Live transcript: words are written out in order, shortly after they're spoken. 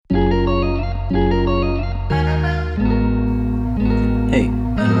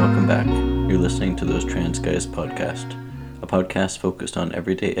back. You're listening to Those Trans Guys podcast, a podcast focused on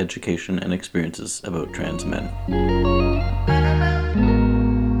everyday education and experiences about trans men.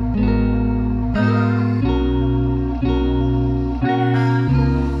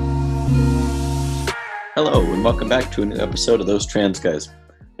 Hello, and welcome back to a new episode of Those Trans Guys.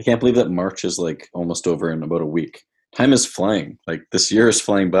 I can't believe that March is almost over in about a week. Time is flying. This year is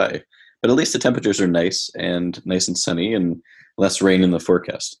flying by. But at least the temperatures are nice and sunny and less rain in the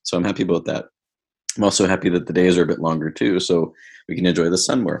forecast. So I'm happy about that. I'm also happy that the days are a bit longer too, so we can enjoy the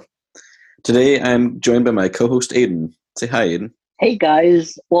sun more. Today I'm joined by my co-host Aiden. Say hi, Aiden. Hey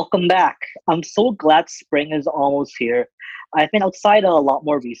guys, welcome back. I'm so glad spring is almost here. I've been outside a lot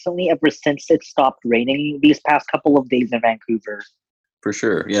more recently ever since it stopped raining these past couple of days in Vancouver. For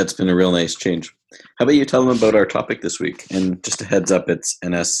sure. Yeah, it's been a real nice change. How about you tell them about our topic this week? And just a heads up, it's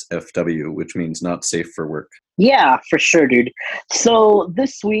NSFW, which means not safe for work. Yeah, for sure, dude. So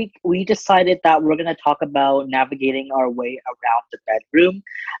this week we decided that we're going to talk about navigating our way around the bedroom,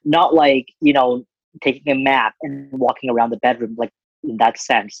 not taking a map and walking around the bedroom, in that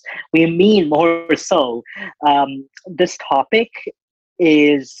sense. We mean more so, this topic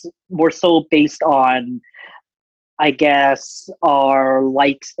is more so based on, I guess, our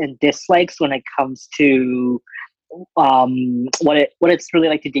likes and dislikes when it comes to what it's really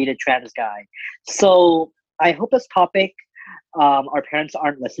like to date a trans guy. So I hope this topic our parents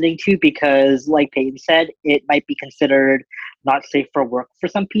aren't listening to because, like Peyton said, it might be considered not safe for work for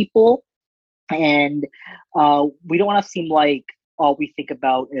some people, and we don't want to seem like all we think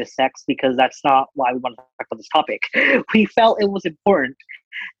about is sex because that's not why we want to talk about this topic. We felt it was important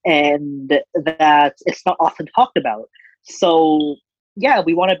and that it's not often talked about. So yeah,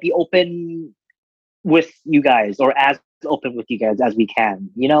 we want to be open with you guys, or as open with you guys as we can,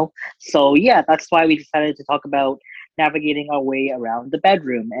 So yeah, that's why we decided to talk about navigating our way around the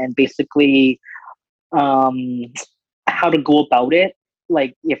bedroom and basically how to go about it.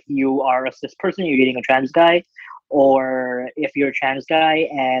 Like if you are a cis person, you're dating a trans guy, or if you're a trans guy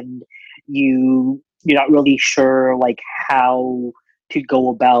and you're not really sure how to go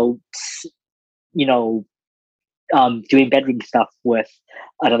about doing bedroom stuff with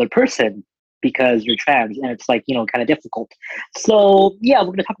another person because you're trans and it's kind of difficult. So yeah, we're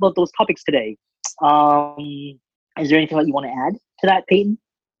going to talk about those topics today. Is there anything that you want to add to that, Peyton?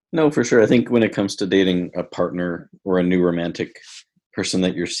 No, for sure. I think when it comes to dating a partner or a new romantic person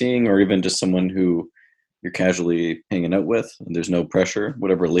that you're seeing, or even just someone who you're casually hanging out with, and there's no pressure,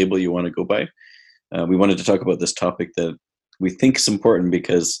 whatever label you want to go by, we wanted to talk about this topic that we think is important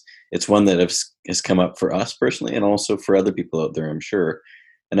because it's one that has come up for us personally and also for other people out there, I'm sure.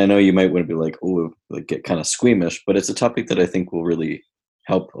 And I know you might want to be get kind of squeamish, but it's a topic that I think will really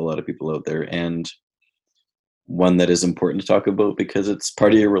help a lot of people out there, and one that is important to talk about because it's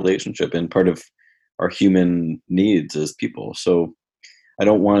part of your relationship and part of our human needs as people. So I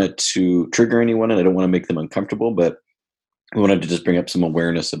don't want it to trigger anyone and I don't want to make them uncomfortable, but we wanted to just bring up some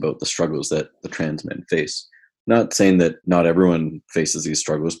awareness about the struggles that the trans men face. Not saying that not everyone faces these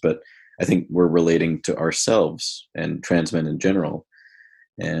struggles, but I think we're relating to ourselves and trans men in general,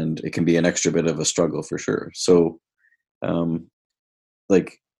 and it can be an extra bit of a struggle for sure. So,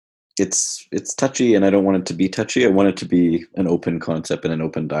 it's touchy, and I don't want it to be touchy. I want it to be an open concept and an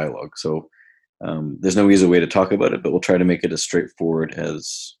open dialogue. So, there's no easy way to talk about it, but we'll try to make it as straightforward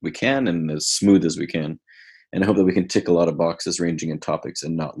as we can and as smooth as we can. And I hope that we can tick a lot of boxes ranging in topics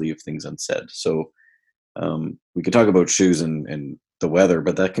and not leave things unsaid. So, we could talk about shoes and the weather,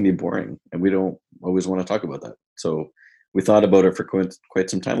 but that can be boring, and we don't always want to talk about that. So we thought about it for quite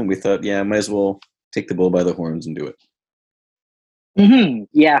some time, and we thought, yeah, might as well take the bull by the horns and do it.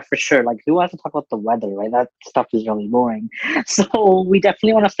 Yeah, for sure. Who wants to talk about the weather, right? That stuff is really boring. So we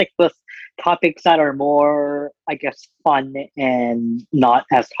definitely want to stick with topics that are more, I guess, fun and not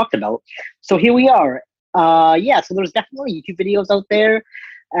as talked about. So here we are. So there's definitely YouTube videos out there,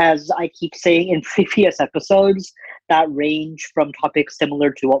 as I keep saying in previous episodes, that range from topics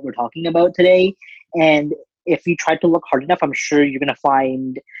similar to what we're talking about today. And if you try to look hard enough, I'm sure you're going to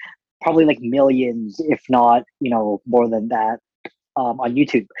find probably millions, if not, more than that, on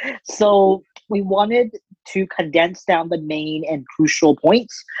YouTube. So we wanted to condense down the main and crucial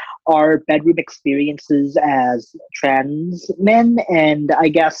points, our bedroom experiences as trans men, and I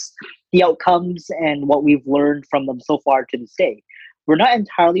guess the outcomes and what we've learned from them so far to this day. We're not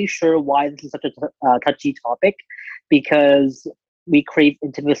entirely sure why this is such a touchy topic, because we crave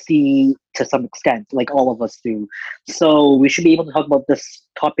intimacy to some extent, like all of us do. So we should be able to talk about this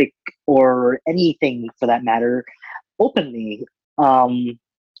topic, or anything for that matter, openly,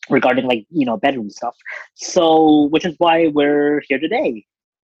 regarding bedroom stuff. So, which is why we're here today.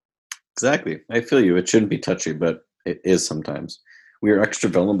 Exactly. I feel you. It shouldn't be touchy, but it is sometimes. We are extra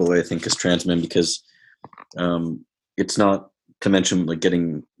vulnerable, I think, as trans men because it's not to mention like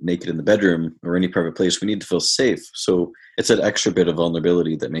getting naked in the bedroom or any private place. We need to feel safe. So it's that extra bit of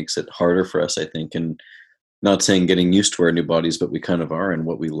vulnerability that makes it harder for us, I think. And not saying getting used to our new bodies, but we kind of are and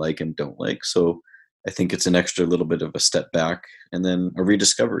what we like and don't like. So I think it's an extra little bit of a step back and then a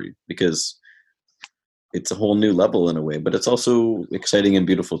rediscovery because it's a whole new level in a way, but it's also exciting and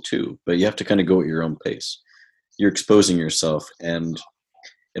beautiful too. But you have to kind of go at your own pace. You're exposing yourself, and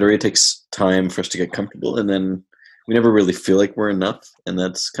it already takes time for us to get comfortable, and then we never really feel like we're enough, and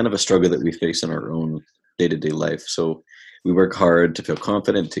that's kind of a struggle that we face in our own day-to-day life. So we work hard to feel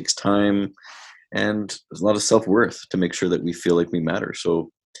confident. It takes time, and there's a lot of self-worth to make sure that we feel like we matter.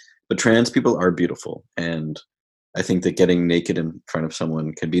 So, but trans people are beautiful, and I think that getting naked in front of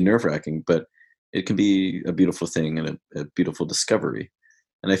someone can be nerve-wracking, but it can be a beautiful thing and a beautiful discovery.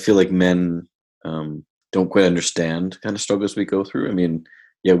 And I feel like men don't quite understand kind of struggles we go through. I mean,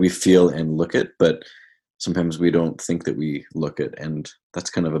 yeah, we feel and look it, but sometimes we don't think that we look it, and that's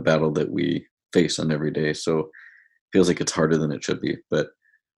kind of a battle that we face on every day. So it feels like it's harder than it should be, but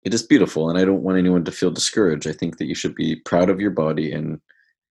it is beautiful, and I don't want anyone to feel discouraged. I think that you should be proud of your body, and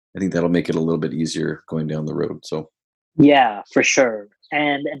I think that'll make it a little bit easier going down the road. So Yeah, for sure.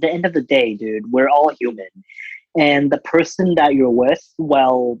 And at the end of the day, dude, we're all human. And the person that you're with,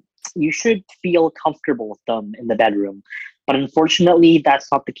 well, you should feel comfortable with them in the bedroom. But unfortunately, that's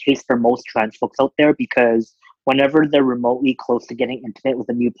not the case for most trans folks out there because whenever they're remotely close to getting intimate with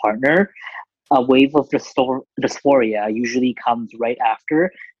a new partner, a wave of dysphoria usually comes right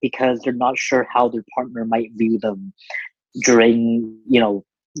after because they're not sure how their partner might view them during,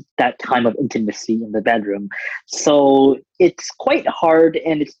 that time of intimacy in the bedroom. So it's quite hard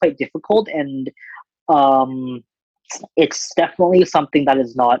and it's quite difficult. And um, it's definitely something that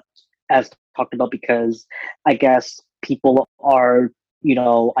is not as talked about because I guess people are,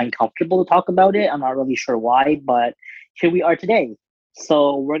 uncomfortable to talk about it. I'm not really sure why, but here we are today.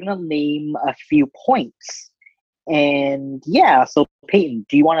 So we're gonna name a few points. And yeah, so Peyton,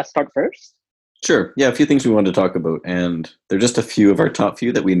 do you want to start first? sure. Yeah, a few things we wanted to talk about, and they're just a few of our top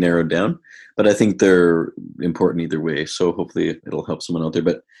few that we narrowed down, but I think they're important either way. So hopefully it'll help someone out there.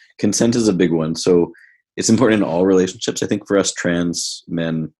 But consent is a big one. So it's important in all relationships. I think for us trans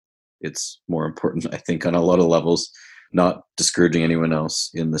men, it's more important, I think, on a lot of levels, not discouraging anyone else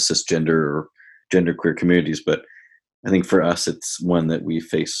in the cisgender or genderqueer communities. But I think for us, it's one that we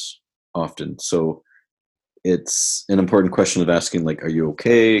face often. So it's an important question of asking like, are you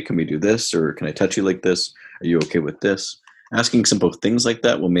okay, can we do this, or can I touch you like this, are you okay with this? Asking simple things like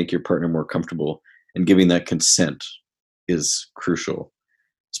that will make your partner more comfortable, and giving that consent is crucial,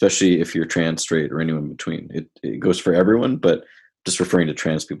 especially if you're trans, straight, or anyone in between. It goes for everyone, but just referring to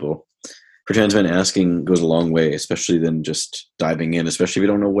trans people, for trans men, asking goes a long way, especially than just diving in, especially if you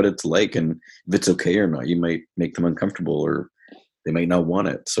don't know what it's like and if it's okay or not. You might make them uncomfortable, or they might not want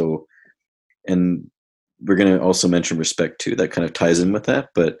it. So, and we're going to also mention respect too. That kind of ties in with that,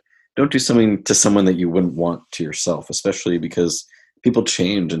 but don't do something to someone that you wouldn't want to yourself, especially because people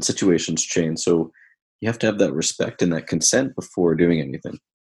change and situations change. So you have to have that respect and that consent before doing anything.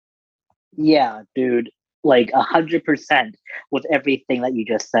 Yeah, dude, like 100% with everything that you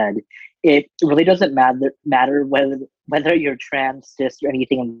just said. It really doesn't matter whether you're trans, cis, or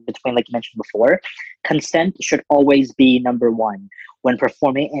anything in between, like you mentioned before. Consent should always be number one when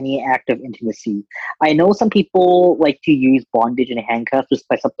performing any act of intimacy. I know some people like to use bondage and handcuffs to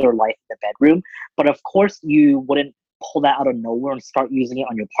spice up their life in the bedroom, but of course you wouldn't pull that out of nowhere and start using it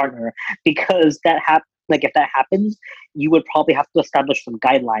on your partner because like if that happens you would probably have to establish some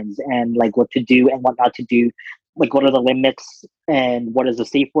guidelines and like what to do and what not to do, like what are the limits and what is the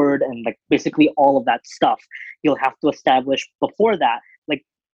safe word and like basically all of that stuff you'll have to establish before that. Like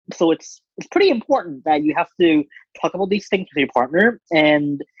so it's pretty important that you have to talk about these things with your partner,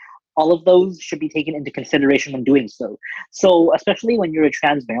 and all of those should be taken into consideration when doing so. So especially when you're a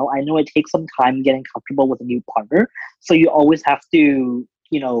trans male, I know it takes some time getting comfortable with a new partner, so you always have to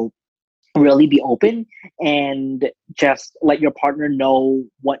really be open and just let your partner know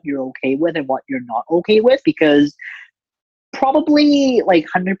what you're okay with and what you're not okay with because probably like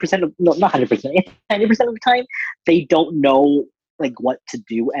 100% of no, not 100%, 90% of the time they don't know like what to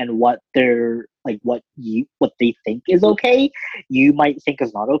do and what they're like what they think is okay you might think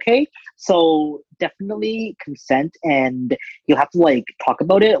is not okay. So definitely consent, and you'll have to like talk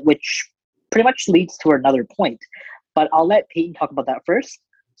about it, which pretty much leads to another point, but I'll let Peyton talk about that first.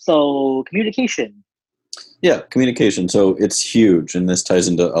 So communication. Yeah, communication. So it's huge, and this ties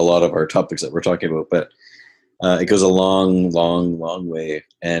into a lot of our topics that we're talking about. But It goes a long, long, long way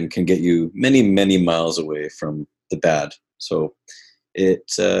and can get you many, many miles away from the bad. So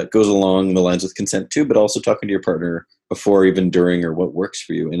it goes along the lines with consent too, but also talking to your partner before, even during, or what works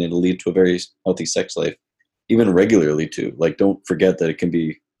for you, and it'll lead to a very healthy sex life, even regularly too. Like, don't forget that it can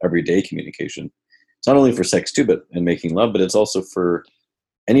be everyday communication. It's not only for sex too, but and making love, but it's also for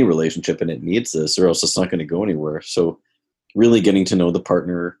any relationship, and it needs this, or else it's not going to go anywhere. So, really getting to know the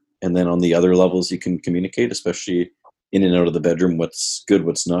partner, and then on the other levels, you can communicate, especially in and out of the bedroom, what's good,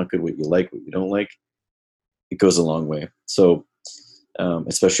 what's not good, what you like, what you don't like. It goes a long way. So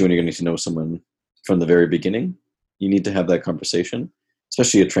especially when you're getting to know someone from the very beginning, you need to have that conversation.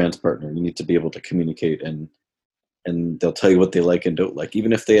 Especially a trans partner, you need to be able to communicate, and they'll tell you what they like and don't like,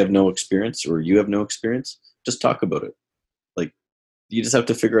 even if they have no experience or you have no experience. Just talk about it. Like, you just have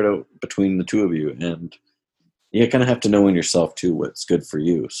to figure it out between the two of you, and you kind of have to know in yourself too what's good for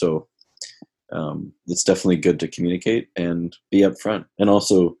you. So it's definitely good to communicate and be upfront, and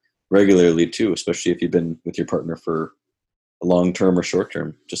also regularly too, especially if you've been with your partner for a long term or short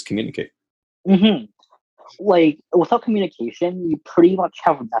term. Just communicate. Hmm. Like, without communication, you pretty much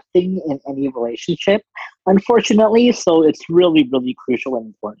have nothing in any relationship, unfortunately. So it's really, really crucial and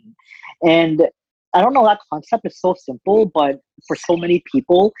important. And I don't know, that concept is so simple, but for so many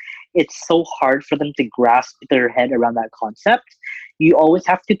people, it's so hard for them to grasp their head around that concept. You always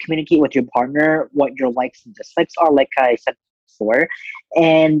have to communicate with your partner what your likes and dislikes are, like I said before.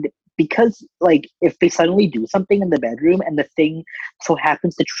 And because, like, if they suddenly do something in the bedroom and the thing so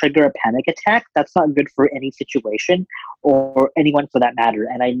happens to trigger a panic attack, that's not good for any situation or anyone for that matter.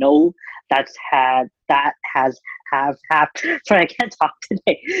 And I know that has have happened. Sorry, I can't talk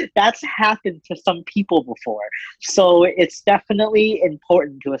today. That's happened to some people before. So it's definitely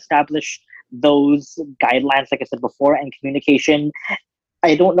important to establish those guidelines, like I said before, and communication.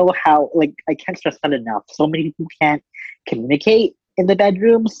 I don't know how, like, I can't stress that enough. So many people can't communicate in the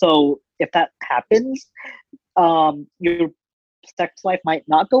bedroom. So if that happens, your sex life might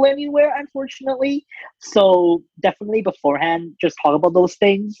not go anywhere, unfortunately. So definitely beforehand, just talk about those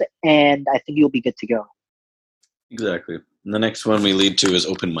things, and I think you'll be good to go. Exactly. And the next one we lead to is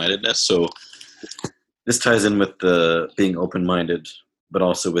open mindedness. So this ties in with the being open minded, but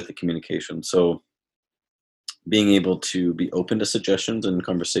also with the communication. So being able to be open to suggestions and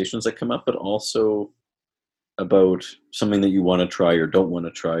conversations that come up, but also about something that you want to try or don't want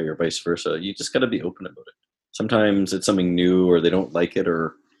to try, or vice versa. You just got to be open about it. Sometimes it's something new, or they don't like it,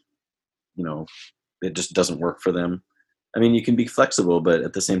 or you know, it just doesn't work for them. I mean, you can be flexible, but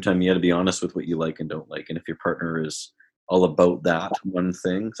at the same time, you got to be honest with what you like and don't like. And if your partner is all about that one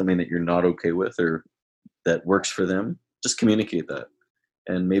thing, something that you're not okay with or that works for them, just communicate that.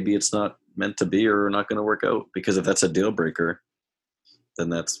 And maybe it's not meant to be or not going to work out, because if that's a deal breaker, then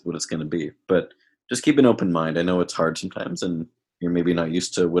that's what it's going to be. But just keep an open mind. I know it's hard sometimes, and you're maybe not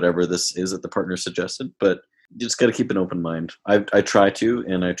used to whatever this is that the partner suggested, but you just got to keep an open mind. I try to,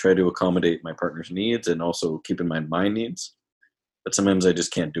 and I try to accommodate my partner's needs and also keep in mind my needs. But sometimes I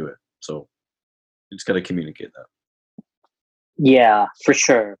just can't do it. So you just got to communicate that. Yeah, for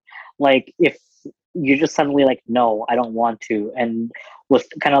sure. Like, if you just suddenly like, no, I don't want to, and with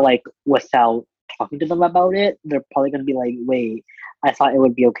kind of like without talking to them about it, they're probably gonna be like, wait, I thought it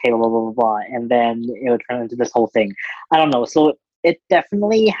would be okay, blah blah blah blah, and then it would turn into this whole thing. I don't know. So it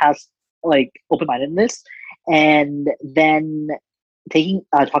definitely has like open mindedness, and then taking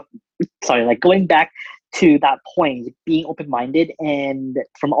talk. Sorry, like going back to that point, being open minded, and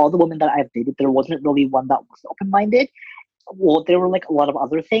from all the women that I've dated, there wasn't really one that was open minded. Well, there were like a lot of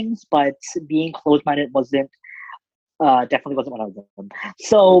other things, but being closed minded wasn't definitely wasn't one of them.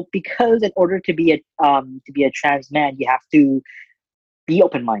 So because in order to be a trans man, you have to be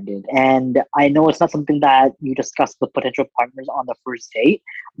open minded. And I know it's not something that you discuss with potential partners on the first date,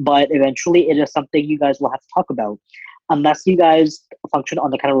 but eventually it is something you guys will have to talk about. Unless you guys function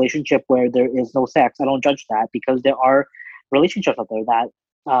on the kind of relationship where there is no sex, I don't judge that, because there are relationships out there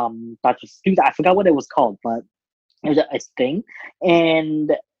that just do that. I forgot what it was called, but it was a thing.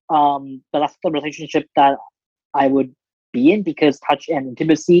 And but that's the relationship that I would be in, because touch and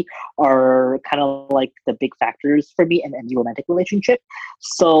intimacy are kind of like the big factors for me in any romantic relationship.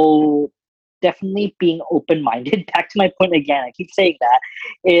 So definitely being open minded. Back to my point again, I keep saying that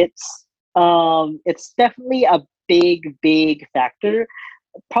it's definitely a big factor,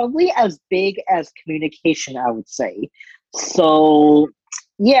 probably as big as communication, I would say. So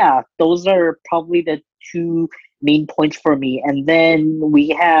yeah, those are probably the two main points for me. And then we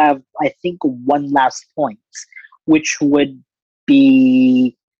have, I think, one last point, which would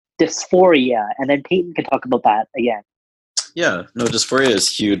be dysphoria. And then Peyton can talk about that again. Yeah, no, dysphoria is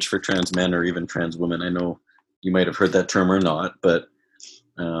huge for trans men or even trans women. I know you might have heard that term or not, but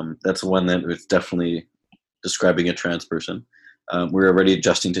that's one that was definitely describing a trans person. We're already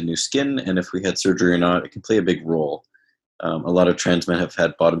adjusting to new skin, and if we had surgery or not, it can play a big role. A lot of trans men have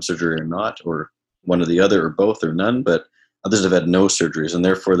had bottom surgery or not, or one or the other, or both, or none, but others have had no surgeries, and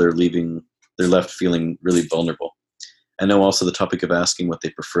therefore they're left feeling really vulnerable. I know also the topic of asking what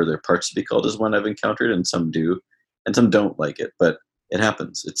they prefer their parts to be called is one I've encountered, and some do, and some don't like it, but it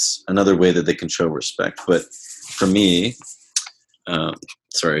happens. It's another way that they can show respect. But for me,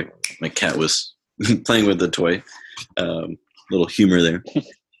 sorry, my cat was playing with the toy. Little humor there.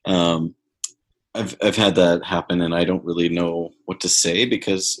 I've had that happen, and I don't really know what to say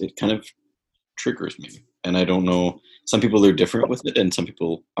because it kind of triggers me, and I don't know. Some people are different with it, and some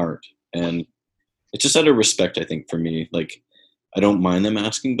people aren't, and it's just out of respect, I think, for me. Like, I don't mind them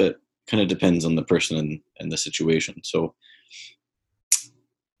asking, but kind of depends on the person and the situation. So,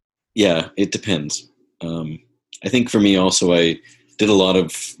 yeah, it depends. I think for me also, I did a lot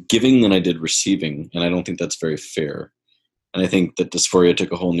of giving than I did receiving, and I don't think that's very fair. And I think that dysphoria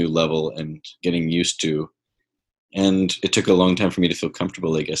took a whole new level and getting used to. And it took a long time for me to feel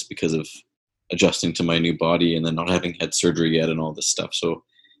comfortable, I guess, because of adjusting to my new body and then not having had surgery yet and all this stuff. So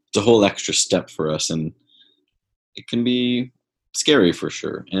it's a whole extra step for us, and it can be scary for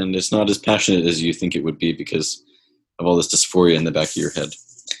sure. And it's not as passionate as you think it would be because of all this dysphoria in the back of your head.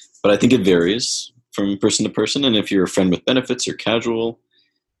 But I think it varies from person to person. And if you're a friend with benefits or casual,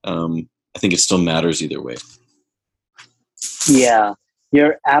 I think it still matters either way. Yeah,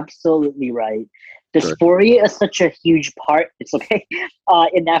 you're absolutely right. Sure. Dysphoria is such a huge part, it's okay,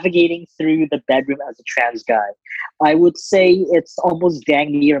 in navigating through the bedroom as a trans guy. I would say it's almost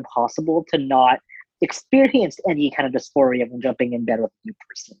dang near impossible to not experience any kind of dysphoria when jumping in bed with a new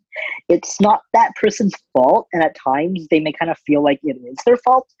person. It's not that person's fault, and at times they may kind of feel like it is their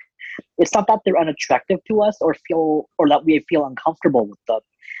fault. It's not that they're unattractive to us or that we feel uncomfortable with them.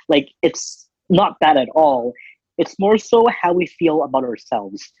 Like, it's not that at all. It's more so how we feel about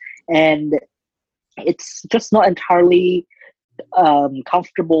ourselves. And it's just not entirely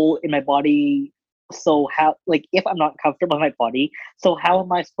comfortable in my body. So how, like, if I'm not comfortable in my body, so how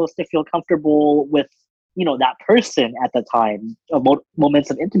am I supposed to feel comfortable with, that person at the time,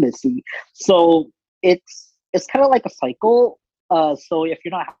 moments of intimacy? So it's kind of like a cycle. So if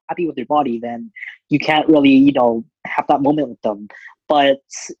you're not happy with your body, then you can't really, have that moment with them. But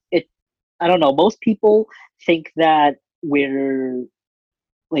I don't know, most people think that we're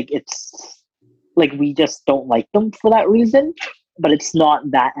like, it's like we just don't like them for that reason, but it's not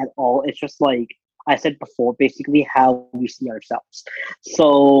that at all. It's just like I said before, basically how we see ourselves.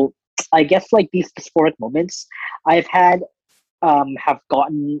 So I guess like these dysphoric moments I've had have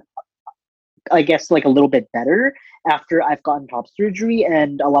gotten, I guess, like a little bit better after I've gotten top surgery,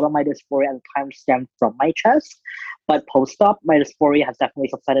 and a lot of my dysphoria at the time stemmed from my chest. But post-op, my dysphoria has definitely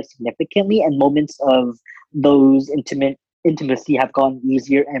subsided significantly, and moments of those intimacy have gotten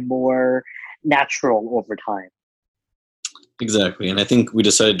easier and more natural over time. Exactly. And I think we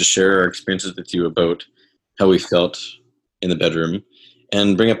decided to share our experiences with you about how we felt in the bedroom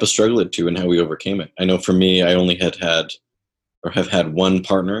and bring up a struggle or two and how we overcame it. I know for me, I only have had one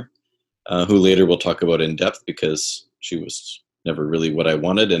partner who later we'll talk about in depth because she was never really what I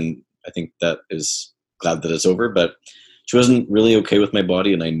wanted. And I think that is glad that it's over, but she wasn't really okay with my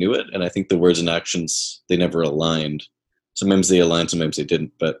body and I knew it. And I think the words and actions, they never aligned. Sometimes they aligned, sometimes they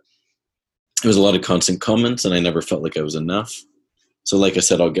didn't, but it was a lot of constant comments and I never felt like I was enough. So like I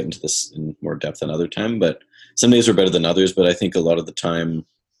said, I'll get into this in more depth another time, but some days were better than others. But I think a lot of the time,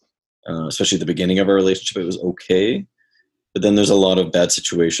 especially at the beginning of our relationship, it was okay. But then there's a lot of bad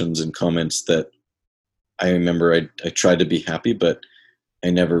situations and comments that I remember I tried to be happy, but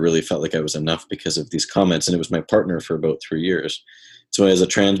I never really felt like I was enough because of these comments. And it was my partner for about 3 years. So as a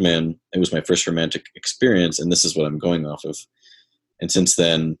trans man, it was my first romantic experience, and this is what I'm going off of. And since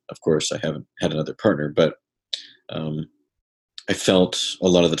then, of course, I haven't had another partner, but I felt a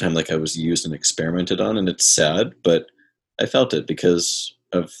lot of the time like I was used and experimented on, and it's sad, but I felt it because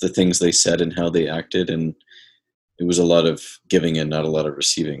of the things they said and how they acted, and it was a lot of giving and not a lot of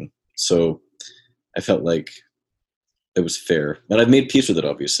receiving. So I felt like it was fair. And I've made peace with it,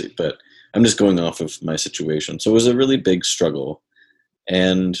 obviously, but I'm just going off of my situation. So it was a really big struggle,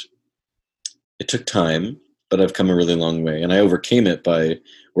 and it took time, but I've come a really long way. And I overcame it by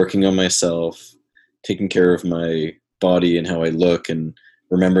working on myself, taking care of my body and how I look, and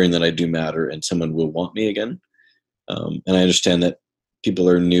remembering that I do matter and someone will want me again. And I understand that people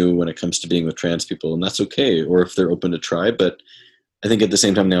are new when it comes to being with trans people, and that's okay, or if they're open to try. But I think at the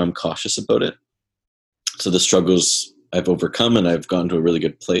same time now I'm cautious about it. So the struggles I've overcome and I've gotten to a really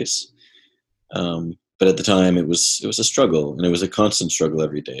good place. But But at the time, it was a struggle, and it was a constant struggle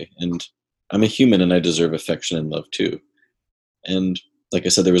every day. And I'm a human, and I deserve affection and love too. And like I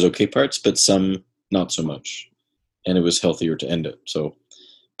said, there was okay parts, but some not so much. And it was healthier to end it. So,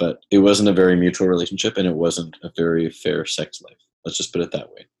 but it wasn't a very mutual relationship, and it wasn't a very fair sex life. Let's just put it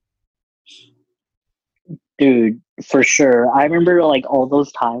that way. Dude, for sure. I remember like all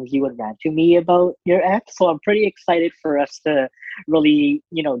those times you would rant to me about your ex. So I'm pretty excited for us to really,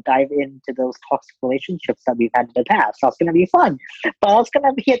 dive into those toxic relationships that we've had in the past. That's gonna be fun. But that's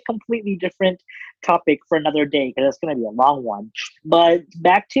gonna be a completely different topic for another day because it's gonna be a long one. But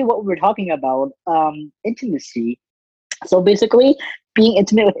back to what we were talking about, intimacy. So basically, being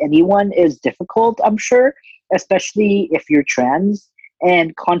intimate with anyone is difficult, I'm sure, especially if you're trans.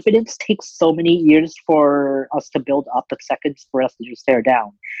 And confidence takes so many years for us to build up the seconds for us to just tear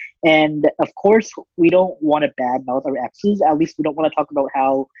down. And of course, we don't want to badmouth our exes. At least we don't want to talk about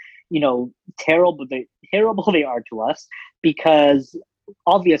how, terrible they are to us because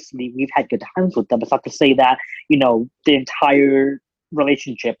obviously we've had good times with them. It's not to say that, the entire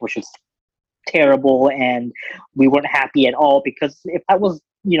relationship was just terrible and we weren't happy at all because if that was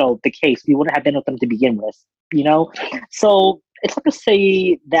the case we wouldn't have been with them to begin with, so it's not to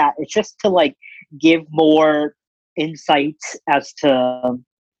say that, it's just to like give more insights as to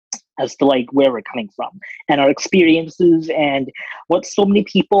like where we're coming from and our experiences and what so many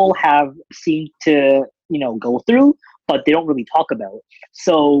people have seemed to go through but they don't really talk about.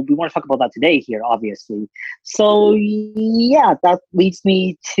 So we want to talk about that today here, obviously. So yeah, that leads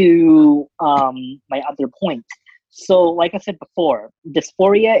me to my other point. So like I said before,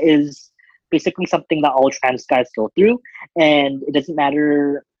 dysphoria is basically something that all trans guys go through, and it doesn't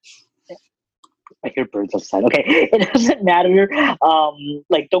matter. I hear birds outside. Okay, it doesn't matter.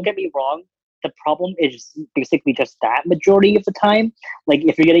 Like, don't get me wrong. The problem is basically just that majority of the time. Like,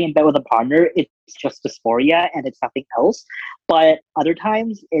 if you're getting in bed with a partner, it's just dysphoria and it's nothing else. But other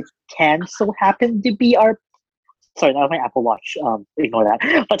times, it can so happen to be our. Sorry, that was my Apple Watch. Ignore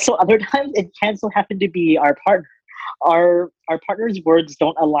that. But so other times, it can so happen to be our partner. Our partner's words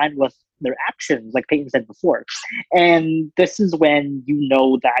don't align with their actions, like Peyton said before. And this is when you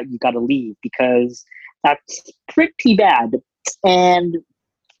know that you gotta leave because that's pretty bad. And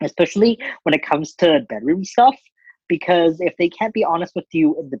especially when it comes to bedroom stuff, because if they can't be honest with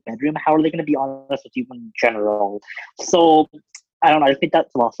you in the bedroom, how are they gonna be honest with you in general? So I don't know, I think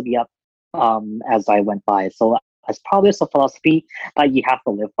that philosophy up as I went by. So that's probably a philosophy that you have to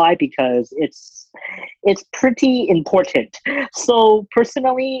live by because it's pretty important. So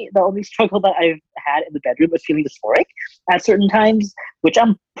personally, the only struggle that I've had in the bedroom is feeling dysphoric at certain times, which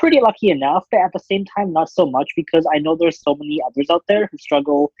I'm pretty lucky enough, but at the same time, not so much because I know there's so many others out there who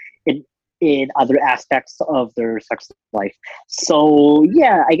struggle in other aspects of their sex life. So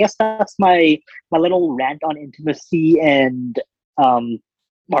yeah, I guess that's my little rant on intimacy and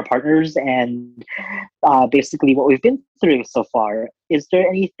our partners and basically what we've been through so far. Is there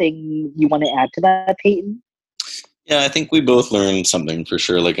anything you want to add to that, Peyton? Yeah, I think we both learned something for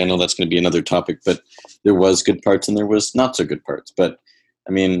sure. Like, I know that's going to be another topic, but there was good parts and there was not so good parts. But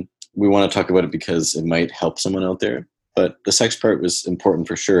I mean, we want to talk about it because it might help someone out there. But the sex part was important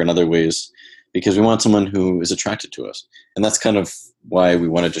for sure in other ways because we want someone who is attracted to us. And that's kind of why we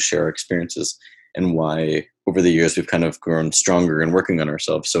wanted to share our experiences and why over the years we've kind of grown stronger and working on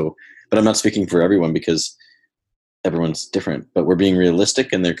ourselves. So, but I'm not speaking for everyone because everyone's different, but we're being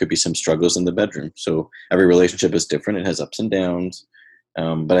realistic and there could be some struggles in the bedroom. So every relationship is different. It has ups and downs.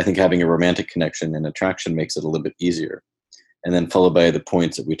 But I think having a romantic connection and attraction makes it a little bit easier. And then followed by the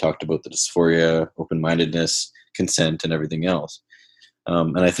points that we talked about, the dysphoria, open-mindedness, consent, and everything else.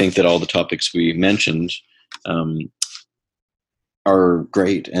 And I think that all the topics we mentioned are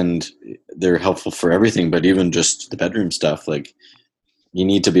great and they're helpful for everything, but even just the bedroom stuff, like you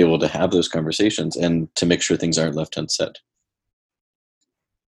need to be able to have those conversations and to make sure things aren't left unsaid.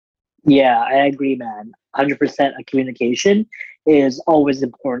 Yeah, I agree, man. 100% communication is always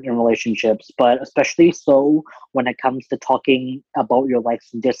important in relationships, but especially so when it comes to talking about your likes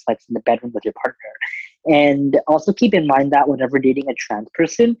and dislikes in the bedroom with your partner. And also keep in mind that whenever dating a trans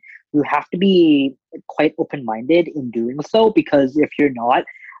person, you have to be quite open minded in doing so because if you're not,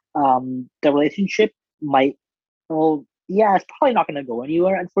 the relationship might, well, yeah, it's probably not going to go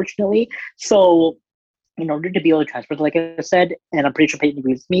anywhere, unfortunately. So in order to be able to transfer, like I said, and I'm pretty sure Peyton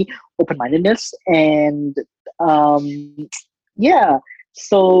agrees with me, open mindedness and um, yeah.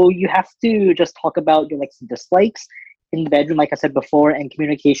 So you have to just talk about your likes and dislikes in the bedroom, like I said before, and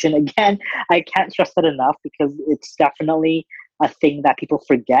communication. Again, I can't stress that enough because it's definitely a thing that people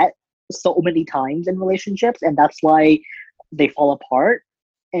forget so many times in relationships, and that's why they fall apart.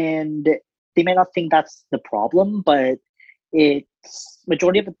 And they might not think that's the problem, but it's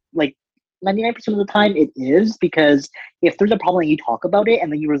majority of like 99% of the time it is, because if there's a problem and you talk about it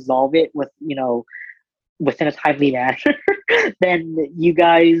and then you resolve it with, within a timely manner, then you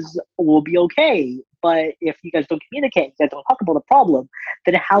guys will be okay. But if you guys don't communicate, you guys don't talk about the problem,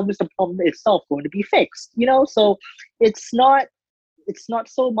 then how is the problem itself going to be fixed? So it's not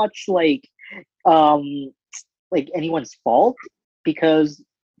so much um anyone's fault, because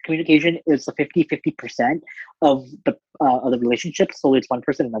communication is a 50-50% of the relationship. So it's one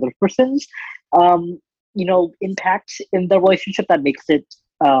person, another person's impact in the relationship that makes it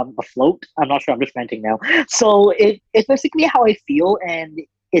afloat. I'm not sure, I'm just ranting now. So it's basically how I feel, and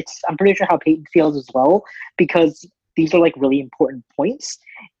I'm pretty sure how Peyton feels as well, because these are like really important points.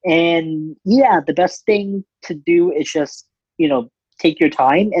 And yeah, the best thing to do is just take your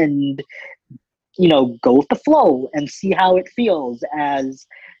time and go with the flow and see how it feels as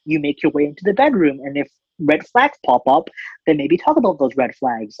you make your way into the bedroom. And if red flags pop up, then maybe talk about those red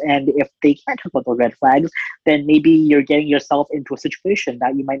flags. And if they can't talk about those red flags, then maybe you're getting yourself into a situation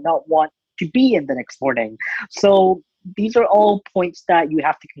that you might not want to be in the next morning. So these are all points that you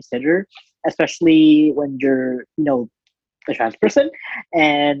have to consider, especially when you're, a trans person.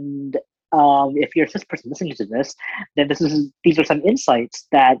 And if you're a cis person listening to this, then these are some insights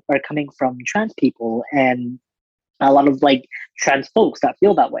that are coming from trans people and a lot of trans folks that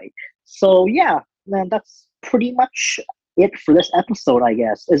feel that way. So yeah, man, that's pretty much it for this episode, I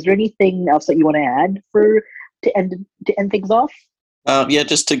guess. Is there anything else that you want to add to end things off? Yeah,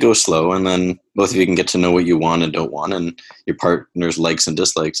 just to go slow, and then both of you can get to know what you want and don't want, and your partner's likes and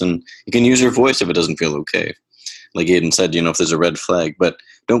dislikes, and you can use your voice if it doesn't feel okay. Like Aiden said, if there's a red flag, but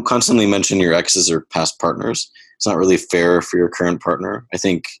don't constantly mention your exes or past partners. It's not really fair for your current partner. I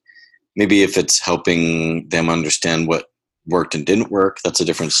think maybe if it's helping them understand what worked and didn't work, that's a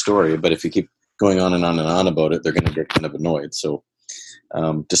different story. But if you keep going on and on and on about it, they're going to get kind of annoyed. So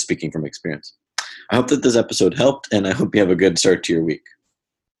just speaking from experience. I hope that this episode helped, and I hope you have a good start to your week.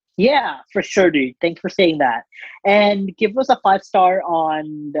 Yeah, for sure, dude. Thanks for saying that. And give us a 5-star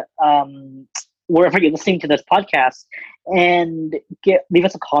on wherever you're listening to this podcast, and leave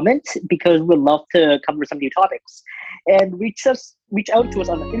us a comment, because we'd love to cover some new topics. And reach out to us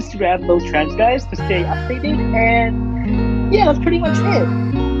on Instagram, Those Trans Guys, to stay updated. And yeah, that's pretty much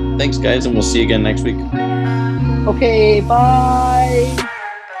it. Thanks, guys, and we'll see you again next week. Okay, bye.